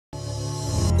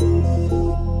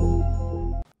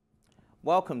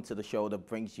Welcome to the show that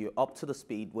brings you up to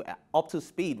speed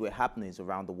with happenings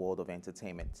around the world of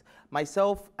entertainment.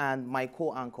 Myself and my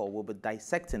co-anchor will be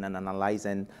dissecting and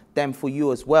analyzing them for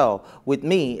you as well. With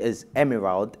me is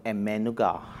Emerald and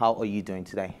Menuga. How are you doing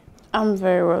today? I'm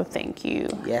very well, thank you.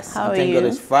 Yes, how are thank you? God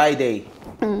it's Friday.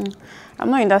 I'm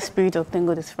not in that spirit of thank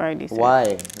God it's Friday. So.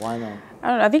 Why? Why not? I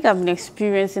don't know. I think I've been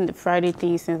experiencing the Friday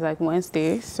thing since like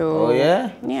Wednesday. So. Oh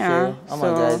yeah? Yeah. So, my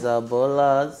guys are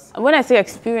ballers. When I say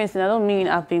experiencing, I don't mean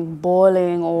I've been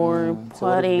balling or So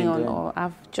what have you been partying doing? or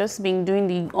I've just been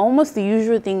doing almost the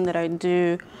usual thing that I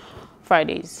do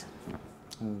Fridays.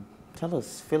 Tell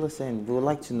us, fill us in. We would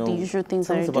like to know. The usual things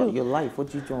Tell that us I do. about your life. What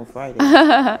do you do on Friday?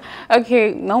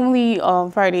 Okay, normally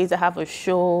on Fridays I have a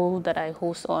show that I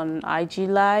host on IG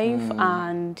Live,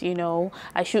 and you know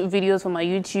I shoot videos for my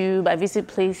YouTube. I visit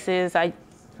places. I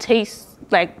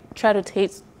try to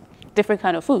taste different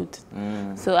kind of food.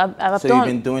 So I've So done. you've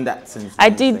been doing that since I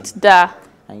Wednesday. did that.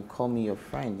 And you call me your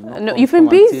friend. No, you've been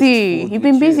busy. You've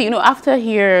been busy. You know, after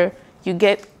here you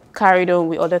get carried on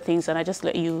with other things, and I just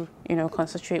let you,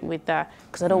 concentrate with that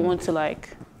because I don't want to like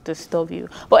disturb you.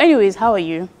 But anyways, how are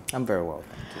you? I'm very well,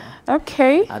 thank you.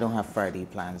 Okay. I don't have Friday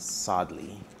plans,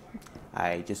 sadly.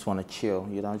 I just want to chill,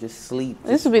 just sleep.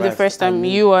 This will be the first time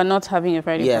you are not having a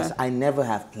Friday Yes, plan. I never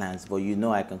have plans, but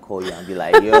I can call you and be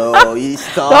like, yo, you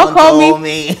Don't call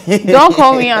me. Don't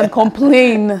call me and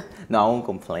complain. No, I won't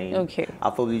complain. Okay.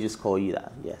 I'll probably just call you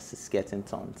that. Yes, it's getting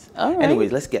tons. All right.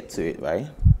 Anyways, let's get to it, right?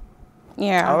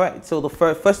 Yeah. All right, so the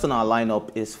first on our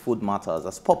lineup is Food Matters.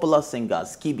 As popular singer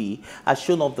Skiibii has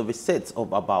shown off the receipts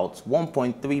of about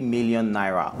 1.3 million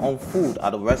naira on food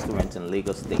at a restaurant in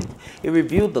Lagos State. He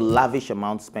revealed the lavish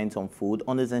amount spent on food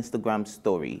on his Instagram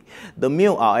story. The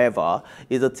meal, however,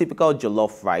 is a typical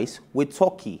jollof rice with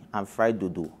turkey and fried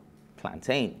dodo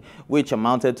plantain, which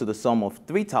amounted to the sum of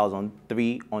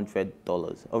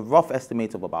 $3,300, a rough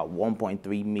estimate of about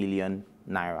 1.3 million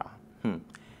naira. Do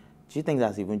you think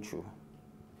that's even true?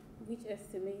 Which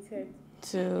estimated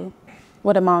to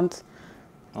what amount?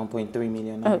 1.3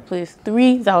 million. Oh, please.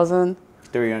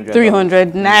 3,300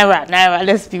 $300. naira.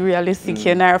 Let's be realistic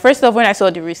here. Naira. First off, when I saw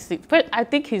the receipt, but I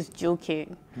think he's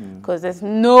joking because there's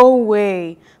no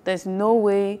way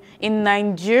in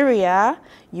Nigeria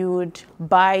you would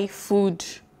buy food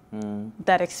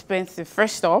that expensive.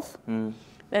 First off, then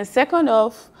second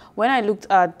off, when I looked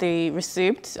at the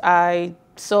receipt, I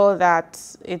saw that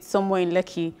it's somewhere in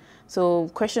Lekki. So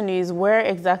question is, where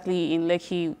exactly in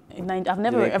Lekki? I've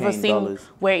never ever seen dollars?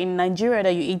 Where in Nigeria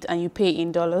that you eat and you pay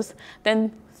in dollars.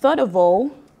 Then third of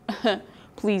all,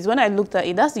 please, when I looked at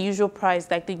it, that's the usual price,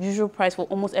 like the usual price for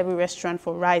almost every restaurant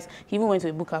for rice. He even went to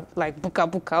a buka, like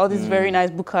buka, all these very nice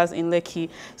bukas in Lekki.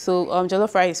 So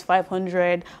jollof rice is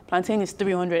 500, plantain is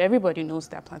 300. Everybody knows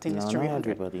that plantain is 300. Not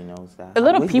everybody knows that. A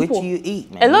lot of people. Which do you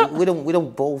eat, man? We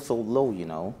don't bowl so low,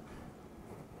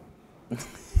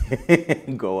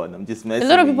 Go on, I'm just messing. A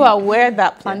lot of with people you. are aware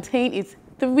that plantain is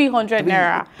 300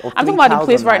 naira. I'm talking about the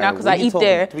place right now because I eat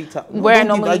there where I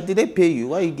normally... Did they pay you?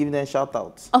 Why are you giving them shout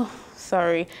outs? Oh,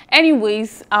 sorry.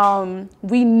 Anyways,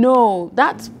 we know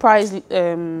that price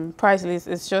list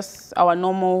is just our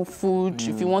normal food.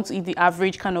 If you want to eat the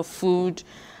average kind of food,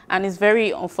 and it's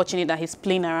very unfortunate that he's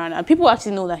playing around, and people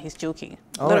actually know that he's joking.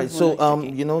 All right, so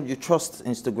you trust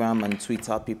Instagram and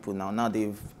Twitter people now. Now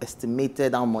they've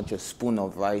estimated how much a spoon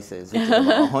of rice is, which is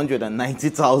about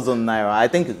 190,000 naira. I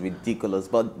think it's ridiculous,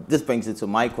 but this brings it to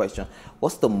my question: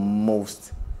 what's the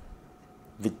most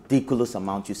ridiculous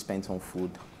amount you spent on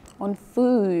food? On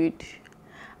food,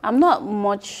 I'm not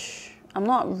much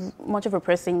of a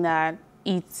person that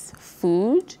eats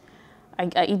food.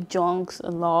 I eat junks a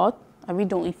lot. I really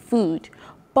don't eat food,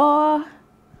 but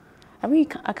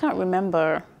I can't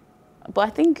remember. But I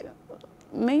think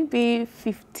maybe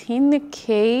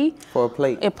 15K for a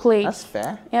plate. A plate. That's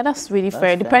fair. Yeah, that's really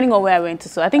fair. Depending on where I went to.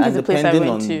 So I think it's the place I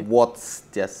went to. Depending on what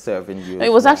they're serving you.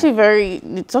 It was actually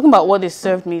talking about what they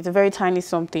served me. It's a very tiny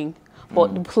something,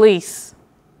 but the place.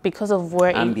 Because of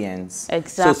where ambience.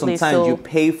 Exactly. So sometimes you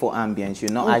pay for ambience. You're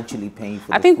not actually paying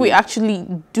for. I think we actually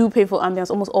do pay for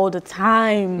ambience almost all the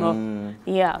time.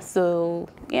 Yeah. So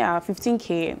yeah,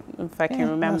 15K if I can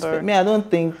remember. Me, I don't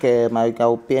think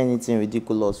I'll pay anything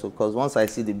ridiculous because once I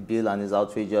see the bill and it's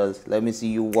outrageous, let me see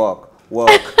you work.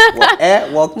 Work.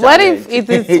 What if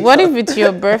it's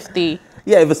your birthday?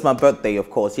 Yeah, if it's my birthday,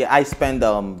 of course. Yeah, I spend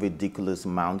ridiculous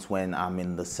amounts when I'm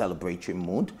in the celebratory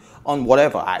mood on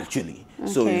whatever, actually.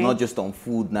 Okay. So it's not just on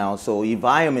food now. So if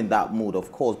I am in that mood,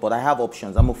 of course, but I have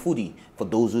options. I'm a foodie. For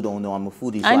those who don't know, I'm a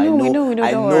foodie. So I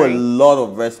know a lot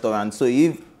of restaurants. So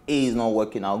if A is not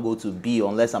working, I'll go to B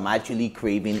unless I'm actually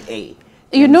craving A.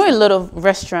 You know a lot of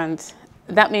restaurants.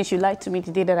 That means you lied to me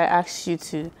the day that I asked you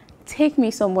to take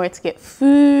me somewhere to get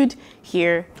food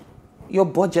here. Your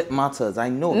budget matters. I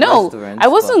know. No, restaurants, I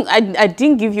wasn't. I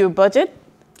didn't give you a budget.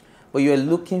 But you're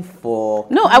looking for.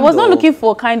 No, I was not looking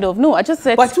for kind of. No, I just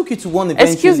said. But I took you to one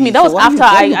eventually. Excuse me, that so was why after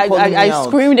I out?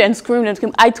 screamed and screamed and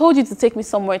screamed. I told you to take me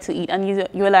somewhere to eat, and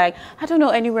you were like, I don't know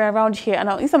anywhere around here. And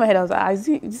inside my head, I was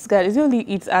like, this guy is he only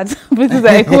eats at places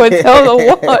like hotel or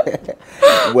what?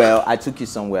 Well, I took you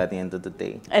somewhere at the end of the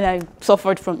day. And I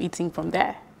suffered from eating from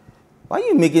there. Why are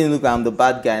you making it look like I'm the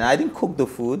bad guy? And I didn't cook the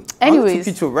food. Anyways. I took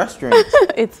you to a restaurant.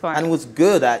 It's fine. And it was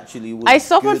good, actually. I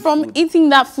suffered from eating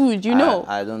that food, you know.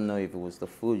 I don't know if it was the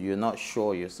food. You're not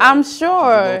sure yourself. I'm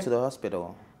sure. Did you go to the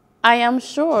hospital? I am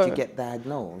sure. Did you get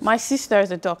diagnosed? My sister is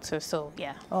a doctor, so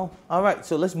yeah. Oh, all right.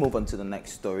 So let's move on to the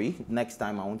next story. Next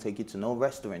time, I won't take you to no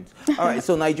restaurants. All right.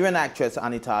 So Nigerian actress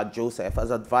Anita Joseph has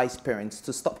advised parents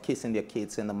to stop kissing their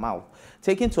kids in the mouth.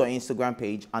 Taken to her Instagram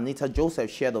page, Anita Joseph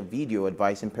shared a video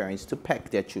advising parents to peck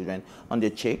their children on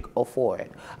their cheek or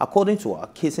forehead. According to her,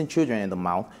 kissing children in the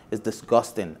mouth is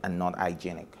disgusting and not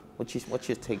hygienic. What's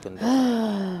your take on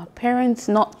this? Parents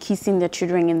not kissing their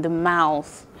children in the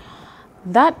mouth.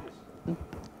 That,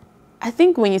 I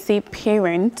think when you say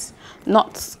parents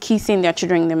not kissing their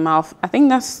children in the mouth, I think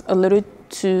that's a little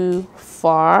too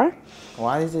far.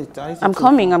 Why is it? I'm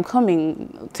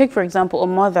coming. Take, for example, a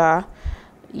mother.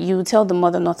 You tell the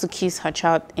mother not to kiss her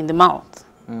child in the mouth.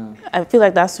 I feel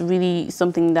like that's really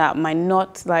something that might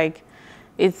not, like,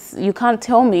 you can't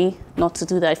tell me not to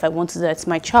do that if I want to do that. It's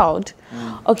my child.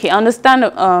 Okay, I understand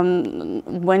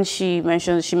when she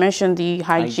mentioned the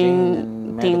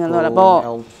hygiene thing and all that, but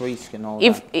health risk and all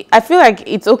I feel like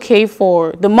it's okay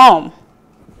for the mom.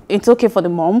 It's okay for the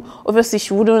mom. Obviously,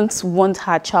 she wouldn't want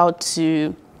her child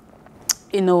to,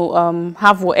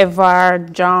 have whatever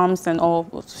germs and all,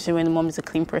 especially when the mom is a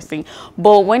clean person.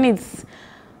 But when it's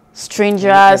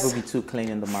strangers, be too clean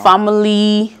in the mouth.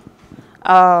 family,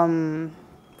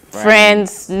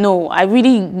 friends, no. I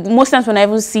really, most times when I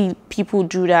even see people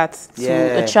do that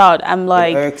to a child, I'm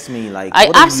like, it irks me. Like,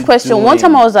 I asked question. One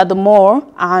time I was at the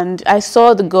mall and I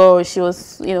saw the girl. She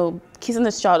was, kissing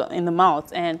this child in the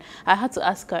mouth, and I had to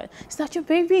ask her, "Is that your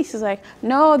baby?" She's like,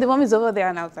 "No, the mom is over there."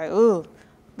 And I was like, "Oh,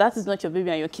 that is not your baby,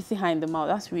 and you're kissing her in the mouth.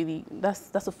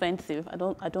 That's offensive. I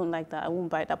don't like that. I won't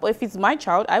buy that. But if it's my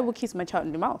child, I will kiss my child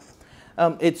in the mouth."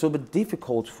 It's a bit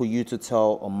difficult for you to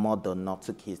tell a mother not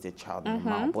to kiss their child in the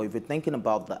mouth. But if you're thinking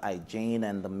about the hygiene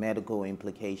and the medical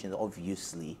implications,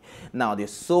 obviously. Now,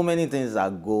 there's so many things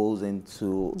that goes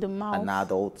into an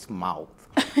adult's mouth.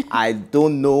 I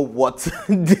don't know what.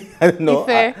 I don't know.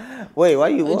 Wait, why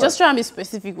you? Just try and be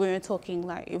specific when you're talking.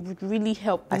 Like, it would really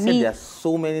help me. I said there's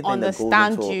so many things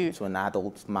that goes into an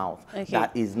adult's mouth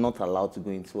that is not allowed to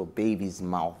go into a baby's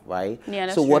mouth, right? Yeah,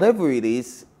 that's so true. Whatever it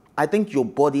is, I think your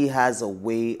body has a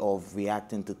way of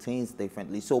reacting to things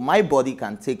differently. So my body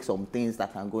can take some things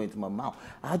that can go into my mouth.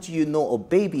 How do you know a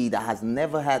baby that has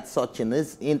never had such in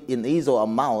his or her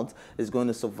mouth is going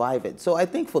to survive it? So I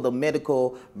think for the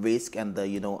medical risk and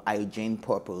the hygiene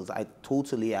purpose, I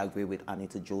totally agree with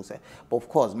Anita Joseph. But of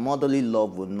course, motherly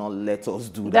love would not let us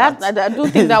do that. I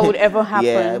don't think that would ever happen.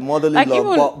 Yeah, motherly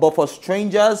love. But for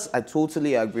strangers, I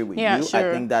totally agree with you. Sure.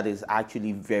 I think that is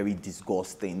actually very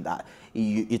disgusting that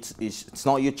it's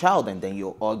not your child and then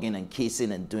you're hugging and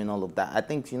kissing and doing all of that. I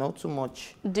think too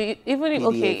much. Do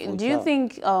you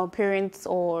think parents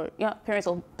or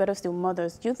better still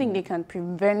mothers, do you think they can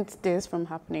prevent this from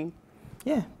happening?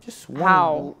 Yeah, just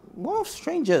one of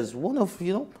strangers, one of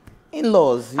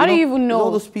in-laws. How do you even know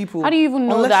all those people? How do you even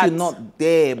know unless that you're not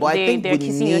there? But I think we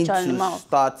need to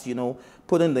start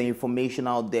putting the information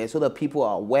out there so that people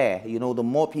are aware. The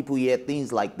more people hear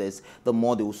things like this, the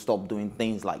more they will stop doing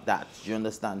things like that. Do you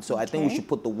understand? So I think we should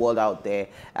put the word out there,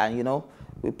 and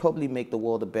we'll probably make the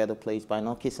world a better place by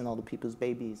not kissing other people's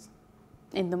babies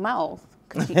in the mouth.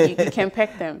 Because you can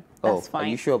peck them. That's fine. Are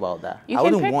you sure about that? I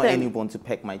wouldn't want anyone to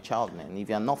peck my child, man. If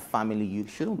you're not family, you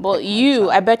shouldn't. But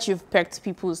I bet you've pecked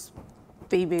people's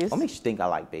babies. What makes you think I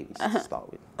like babies to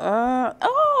start with?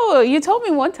 You told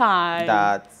me one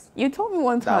time. You told me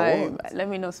one time. What? Let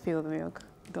me not spill the milk.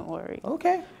 Don't worry.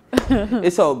 Okay.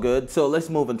 It's all good. So let's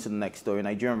move on to the next story.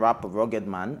 Nigerian rapper Rugged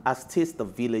Man has teased the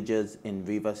villagers in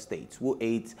Rivers State who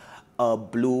ate a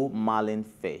blue marlin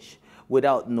fish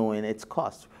without knowing its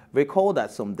cost. Recall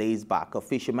that some days back, a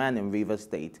fisherman in Rivers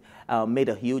State made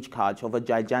a huge catch of a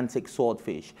gigantic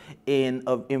swordfish. In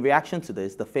reaction to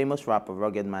this, the famous rapper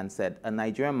Rugged Man said a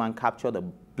Nigerian man captured a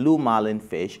blue marlin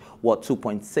fish worth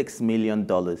 $2.6 million.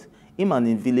 Him and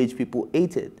in village people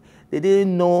ate it. They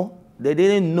didn't know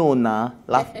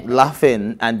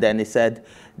laughing, and then he said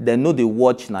they know they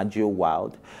watch Nigeria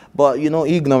Wild. But, you know,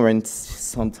 ignorance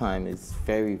sometimes is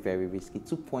very, very risky.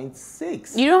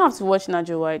 2.6. You don't have to watch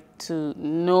Nigeria Wild to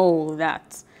know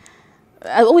that.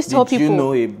 I always tell people. Did you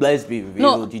know let's be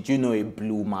real, No. did you know a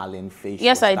blue marlin fish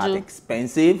Yes, was I that do.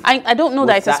 expensive? I don't know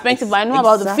that it's expensive, but I know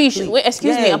about the fish. Exactly. Wait,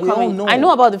 excuse me, Yeah, I'm we all coming. know. I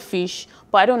know about the fish,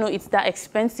 but I don't know it's that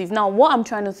expensive. Now, what I'm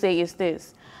trying to say is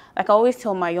this. Like I always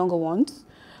tell my younger ones,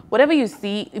 whatever you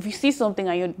see, if you see something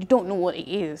and you don't know what it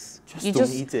is, you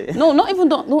don't eat it. No, not even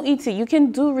don't eat it. You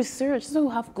can do research. So you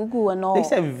have Google and all. They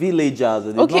said villagers.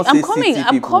 They Okay, not I'm say coming. city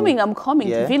I'm people. coming.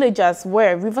 Yeah? Villagers,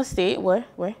 where? River State, where?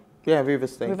 Yeah, River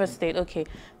State. River State, okay.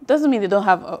 Doesn't mean they don't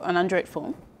have an Android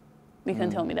phone. You can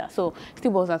tell me that. So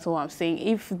still boils down to what I'm saying.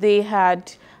 If they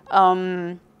had,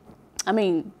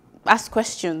 asked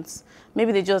questions,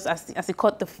 maybe they just, as they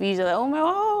caught the fish, they're like, oh my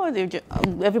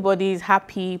God, everybody's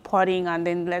happy, partying, and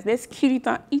then let's kill it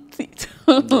and eat it.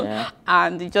 Yeah.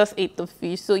 And they just ate the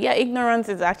fish. So yeah, ignorance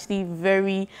is actually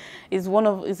is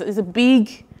a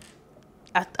big,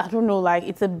 I don't know, like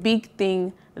it's a big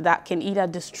thing that can either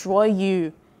destroy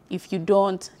you if you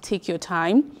don't take your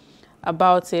time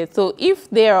about it. So if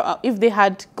they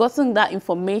had gotten that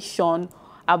information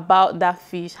about that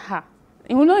fish,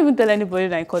 he will not even tell anybody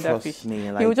that he caught that fish. Me,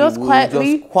 like, he will just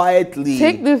quietly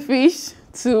take the fish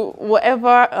to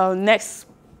whatever next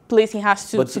place he has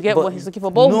to get what he's looking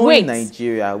for. But wait,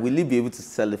 Nigeria, will he be able to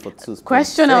sell it for 2.6?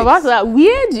 Question about that.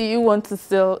 Where do you want to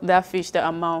sell that fish, the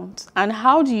amount? And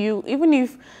how do you,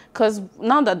 because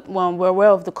now that we're aware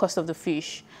of the cost of the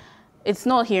fish, it's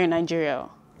not here in Nigeria.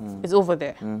 It's over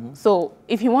there. So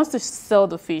if he wants to sell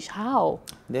the fish, how?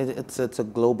 It's a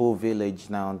global village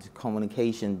now. The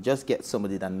communication, just get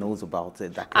somebody that knows about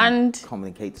it that can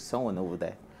communicate to someone over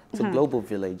there. It's a global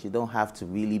village. You don't have to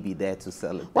really be there to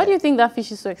sell it. Why do you think that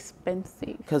fish is so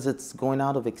expensive? Because it's going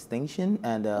out of extinction,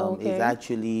 and it's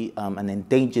actually an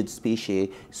endangered species.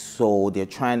 So they're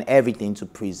trying everything to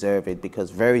preserve it,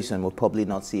 because very soon we'll probably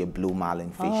not see a blue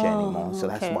marlin fish anymore. So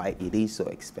that's why it is so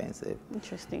expensive.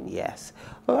 Interesting. Yes.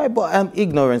 All right, but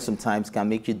ignorance sometimes can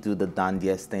make you do the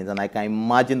dandiest things, and I can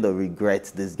imagine the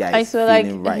regrets this guy is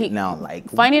feeling right now. Like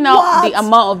finding out the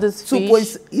amount of this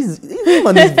fish. Him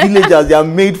and his villagers, they are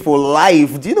made for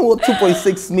life. Do you know what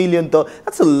 $2.6 million?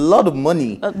 That's a lot of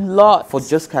money. A lot. For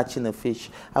just catching a fish.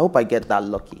 I hope I get that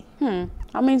lucky.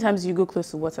 How many times do you go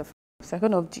close to water?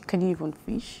 Second of, can you even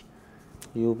fish?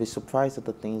 You'll be surprised at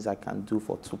the things I can do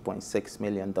for $2.6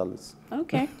 million.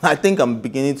 Okay. I think I'm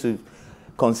beginning to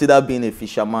consider being a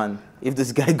fisherman if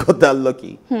this guy got that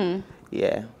lucky.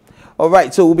 Yeah. All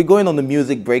right, so we'll be going on the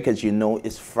music break. As you know,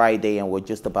 it's Friday and we're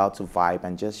just about to vibe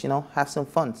and just, have some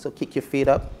fun. So kick your feet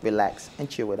up, relax, and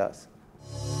chill with us.